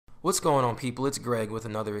What's going on, people? It's Greg with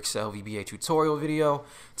another Excel VBA tutorial video.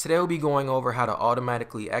 Today we'll be going over how to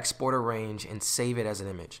automatically export a range and save it as an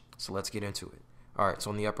image. So let's get into it. Alright,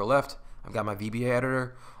 so on the upper left, I've got my VBA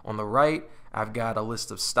editor. On the right, I've got a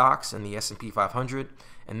list of stocks in the S&P 500,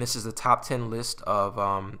 and this is the top 10 list of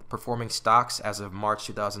performing stocks as of March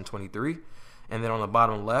 2023. And then on the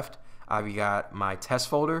bottom left, I've got my test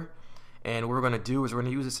folder, and what we're going to do is we're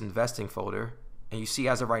going to use this investing folder, and you see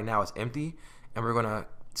as of right now it's empty, and we're going to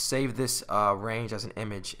save this range as an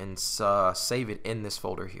image and save it in this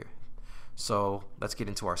folder here. So let's get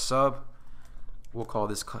into our sub. We'll call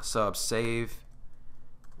this sub save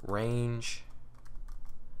range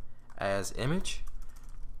as image,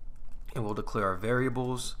 and we'll declare our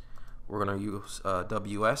variables. We're going to use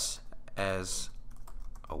ws as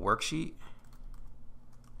a worksheet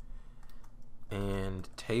and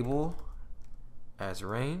table as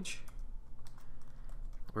range.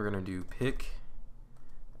 We're going to do pic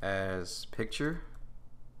as picture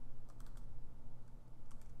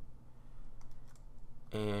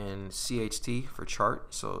and CHT for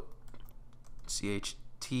chart, so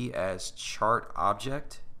CHT as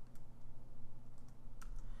ChartObject.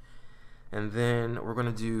 And then we're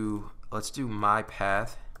going to do, let's do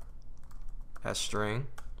myPath as string,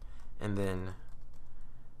 and then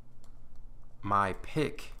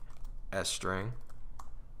myPic as string,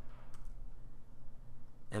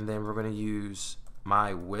 and then we're going to use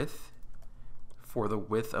myWidth for the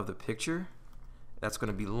width of the picture. That's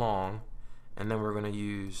going to be long, and then we're going to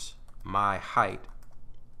use myHeight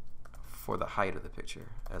for the height of the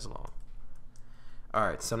picture as long.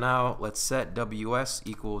 Alright, so now let's set ws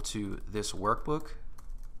equal to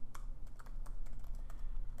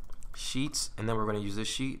ThisWorkbook.Sheets, and then we're going to use this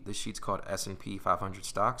sheet. This sheet's called S&P 500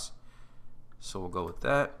 stocks, so we'll go with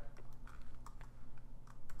that.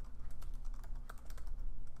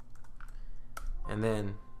 And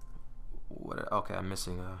then, okay, I'm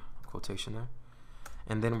missing a quotation there.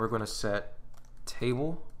 And then we're going to set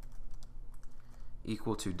table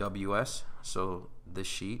equal to ws, so this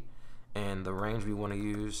sheet, and the range we want to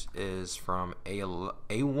use is from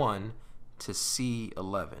A1 to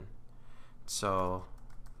C11. So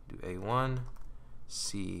do A1,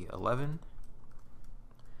 C11.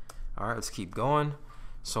 All right, let's keep going.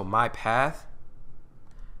 So my path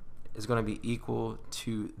is going to be equal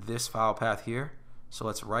to this file path here. So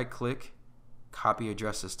let's right click, copy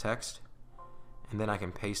address as text, and then I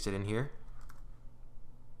can paste it in here.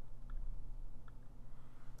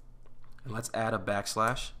 And let's add a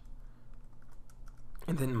backslash.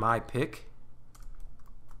 And then myPic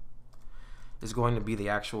is going to be the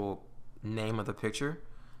actual name of the picture.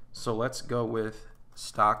 So let's go with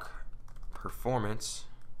stock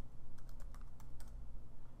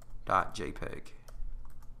performance.jpg.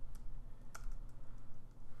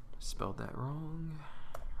 Spelled that wrong.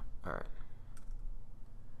 Alright.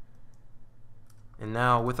 And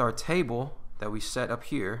now with our table that we set up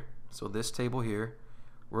here, so this table here,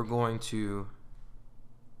 we're going to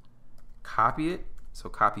copy it, so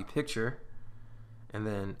copy picture, and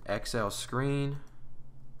then xlScreen,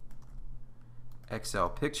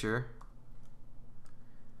 xlPicture,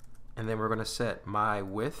 and then we're going to set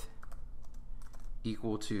myWidth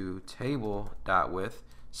equal to table.Width,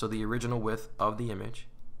 so the original width of the image.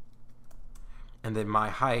 And then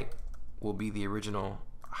myHeight will be the original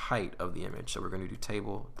height of the image. So we're going to do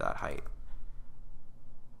table.Height.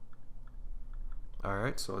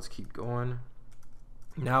 Alright, so let's keep going.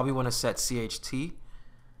 Now we want to set CHT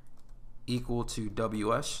equal to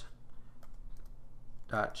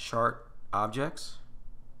ws.ChartObjects.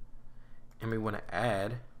 And we want to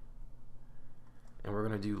add, and we're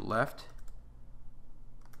going to do left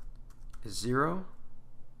is 0,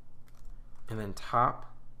 and then top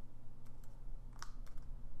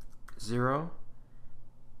 0,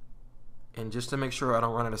 and just to make sure I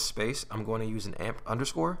don't run out of space, I'm going to use an amp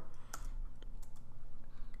underscore,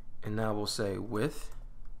 and now we'll say width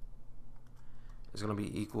is going to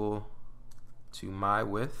be equal to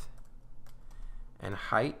myWidth, and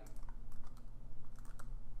height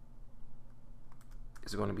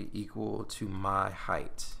is going to be equal to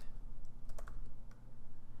myHeight.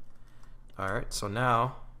 Alright, so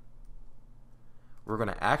now we're going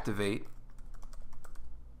to activate,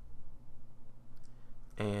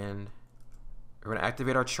 and we're going to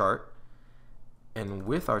activate our chart, and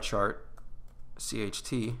with our chart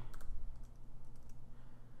CHT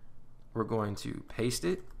we're going to paste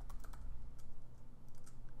it,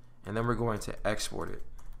 and then we're going to export it.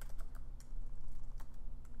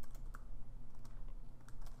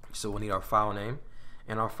 So we'll need our file name,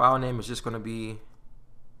 and our file name is just going to be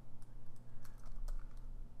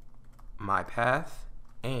myPath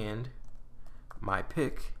and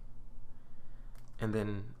myPic And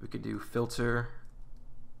then we could do filter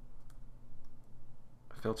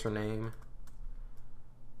name.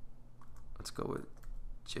 Let's go with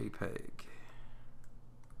JPEG.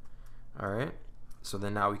 All right, so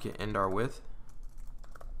then now we can end our width.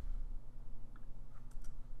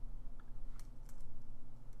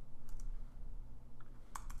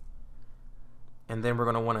 And then we're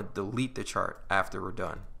going to want to delete the chart after we're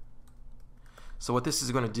done. So what this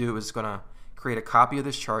is going to do is going to create a copy of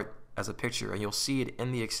this chart as a picture, and you'll see it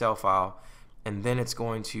in the Excel file, and then it's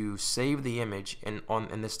going to save the image in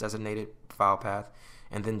this designated file path,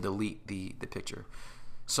 and then delete the picture.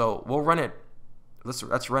 So we'll run it.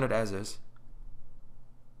 Let's run it as is.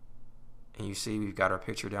 And you see we've got our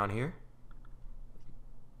picture down here.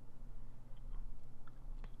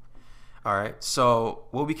 All right, so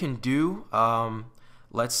what we can do,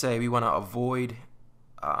 let's say we want to avoid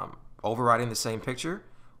overriding the same picture.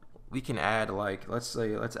 We can add, like, let's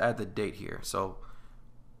add the date here. So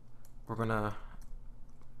let's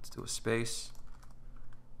do a space,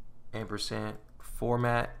 ampersand,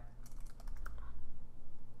 format,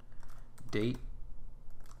 date.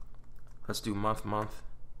 Let's do month, month,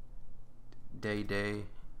 day, day,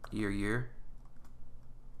 year, year.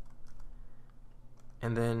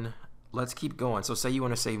 And then let's keep going. So say you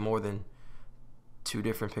want to save more than 2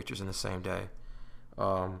 different pictures in the same day.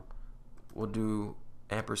 We'll do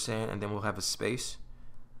ampersand, and then we'll have a space,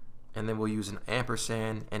 and then we'll use an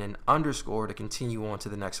ampersand and an underscore to continue on to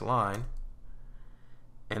the next line.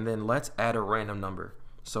 And then let's add a random number.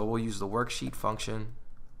 So we'll use the worksheet function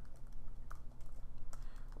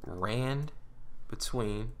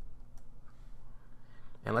RandBetween,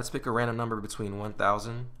 and let's pick a random number between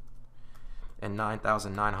 1,000 and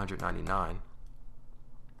 9,999.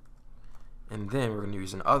 And then we're going to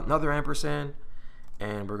use another ampersand,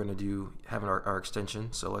 and we're going to have our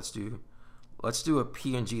extension. So let's do a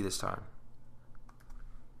PNG this time,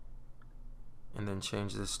 and then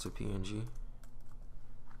change this to PNG.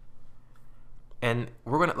 And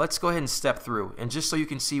let's go ahead and step through, and just so you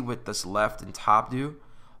can see what this left and top do,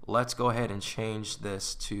 let's go ahead and change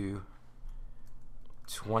this to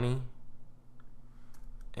 20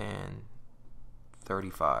 and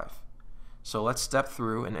 35. So let's step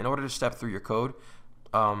through, and in order to step through your code,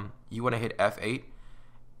 you want to hit F8,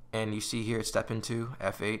 and you see here it's step into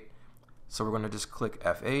F8. So we're going to just click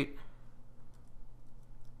F8.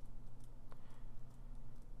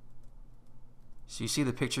 So you see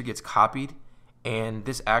the picture gets copied, and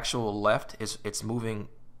this actual left it's moving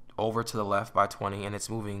over to the left by 20, and it's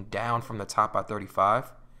moving down from the top by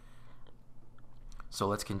 35. So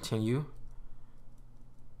let's continue,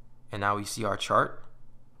 and now we see our chart,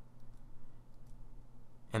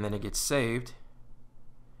 and then it gets saved.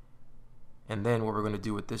 And then what we're going to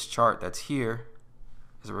do with this chart that's here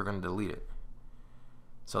is we're going to delete it.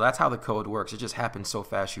 So that's how the code works. It just happens so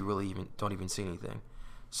fast you really don't even see anything.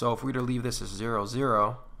 So if we were to leave this as 0,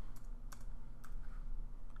 0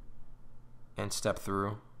 and step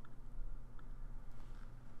through,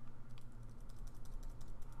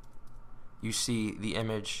 you see the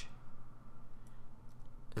image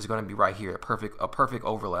is going to be right here, a perfect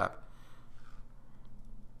overlap.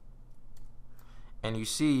 And you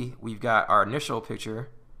see we've got our initial picture,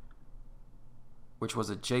 which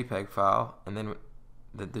was a JPEG file, and then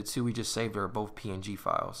the 2 we just saved are both PNG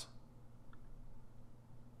files.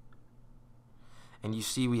 And you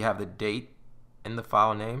see we have the date in the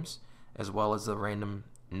file names, as well as the random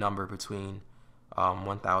number between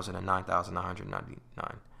 1,000 and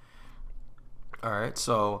 9,999. All right,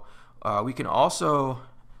 so we can also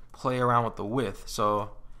play around with the width.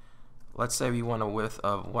 So let's say we want a width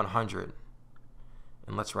of 100,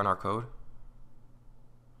 and let's run our code.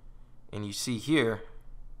 And you see here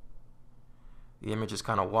the image is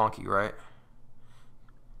kind of wonky, right?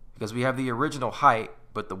 Because we have the original height,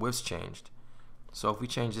 but the width's changed. So if we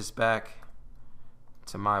change this back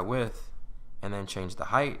to myWidth and then change the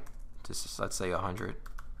height to, let's say, 100,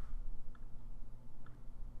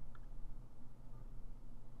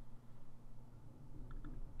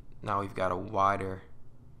 now we've got a wider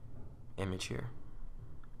image here.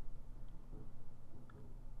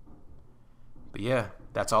 But yeah,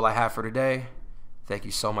 that's all I have for today. Thank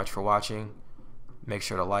you so much for watching. Make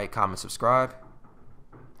sure to like, comment, subscribe.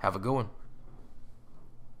 Have a good one.